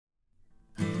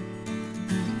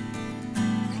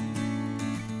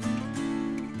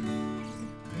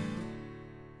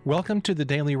Welcome to the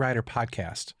Daily Writer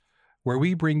Podcast, where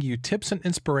we bring you tips and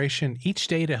inspiration each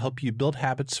day to help you build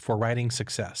habits for writing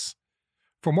success.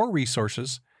 For more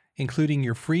resources, including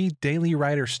your free Daily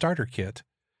Writer Starter Kit,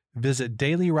 visit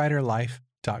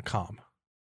dailywriterlife.com.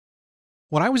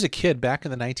 When I was a kid back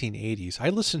in the 1980s, I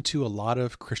listened to a lot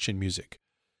of Christian music,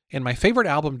 and my favorite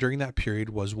album during that period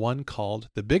was one called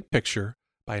The Big Picture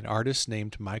by an artist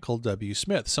named Michael W.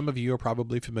 Smith. Some of you are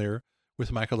probably familiar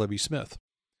with Michael W. Smith.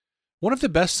 One of the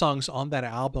best songs on that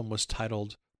album was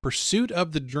titled Pursuit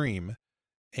of the Dream,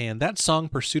 and that song,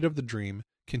 Pursuit of the Dream,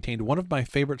 contained one of my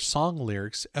favorite song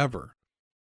lyrics ever.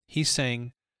 He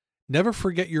sang, "Never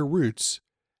forget your roots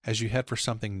as you head for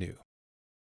something new."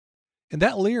 And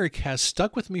that lyric has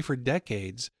stuck with me for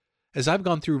decades as I've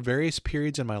gone through various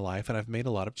periods in my life and I've made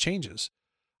a lot of changes.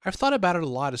 I've thought about it a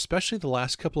lot, especially the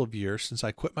last couple of years since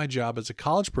I quit my job as a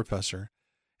college professor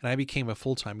and I became a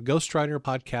full-time ghostwriter,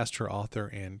 podcaster, author,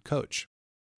 and coach.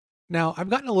 Now,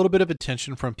 I've gotten a little bit of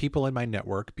attention from people in my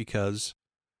network because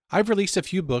I've released a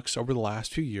few books over the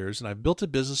last few years, and I've built a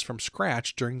business from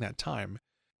scratch during that time.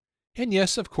 And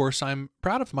yes, of course, I'm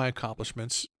proud of my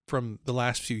accomplishments from the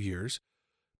last few years,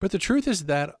 but the truth is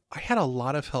that I had a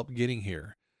lot of help getting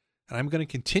here, and I'm going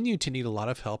to continue to need a lot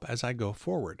of help as I go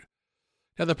forward.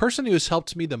 Now, the person who has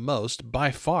helped me the most,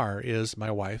 by far, is my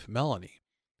wife, Melanie.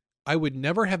 I would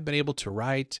never have been able to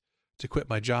write, to quit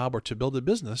my job, or to build a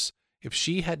business if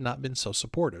she had not been so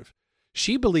supportive.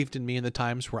 She believed in me in the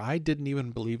times where I didn't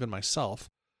even believe in myself,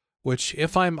 which,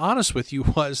 if I'm honest with you,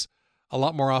 was a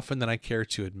lot more often than I care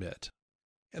to admit.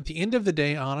 At the end of the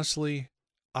day, honestly,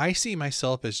 I see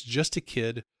myself as just a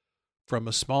kid from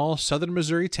a small southern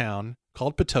Missouri town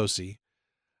called Potosi.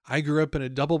 I grew up in a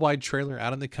double-wide trailer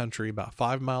out in the country about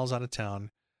 5 miles out of town.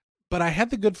 But I had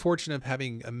the good fortune of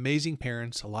having amazing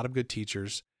parents, a lot of good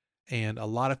teachers, and a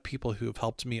lot of people who have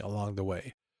helped me along the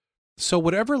way. So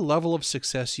whatever level of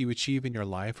success you achieve in your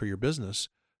life or your business,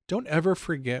 don't ever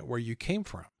forget where you came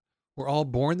from. We're all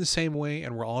born the same way,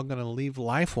 and we're all going to leave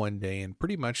life one day in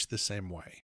pretty much the same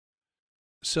way.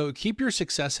 So keep your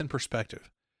success in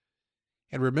perspective.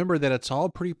 And remember that it's all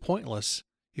pretty pointless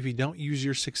if you don't use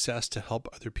your success to help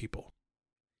other people.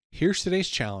 Here's today's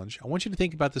challenge. I want you to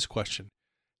think about this question.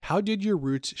 How did your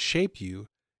roots shape you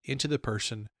into the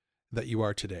person that you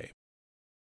are today?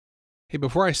 Hey,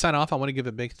 before I sign off, I want to give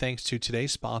a big thanks to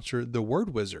today's sponsor, The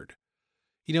Word Wizard.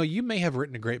 You know, you may have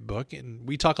written a great book, and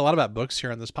we talk a lot about books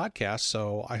here on this podcast,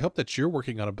 so I hope that you're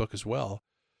working on a book as well.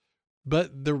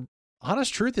 But the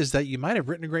honest truth is that you might have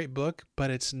written a great book, but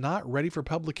it's not ready for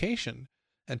publication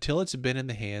until it's been in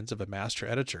the hands of a master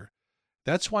editor.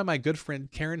 That's why my good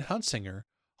friend Karen Hunsinger,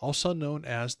 also known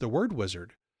as The Word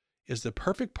Wizard, is the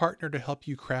perfect partner to help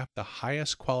you craft the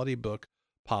highest quality book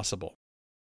possible.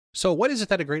 So what is it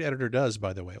that a great editor does,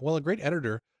 by the way? Well, a great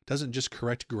editor doesn't just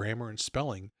correct grammar and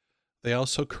spelling. They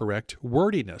also correct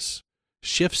wordiness,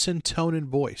 shifts in tone and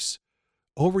voice,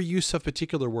 overuse of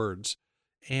particular words,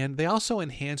 and they also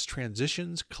enhance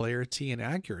transitions, clarity, and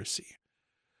accuracy.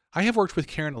 I have worked with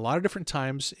Karen a lot of different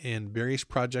times in various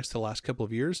projects the last couple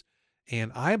of years,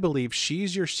 and I believe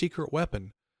she's your secret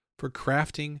weapon for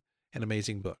crafting an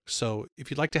amazing book. So if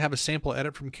you'd like to have a sample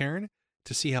edit from Karen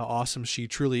to see how awesome she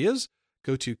truly is,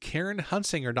 go to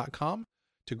KarenHunsinger.com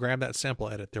to grab that sample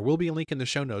edit. There will be a link in the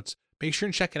show notes. Make sure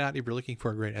and check it out if you're looking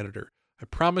for a great editor. I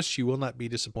promise you will not be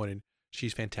disappointed.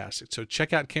 She's fantastic. So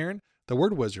check out Karen, The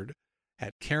Word Wizard,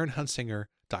 at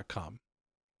KarenHunsinger.com.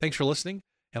 Thanks for listening,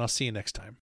 and I'll see you next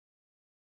time.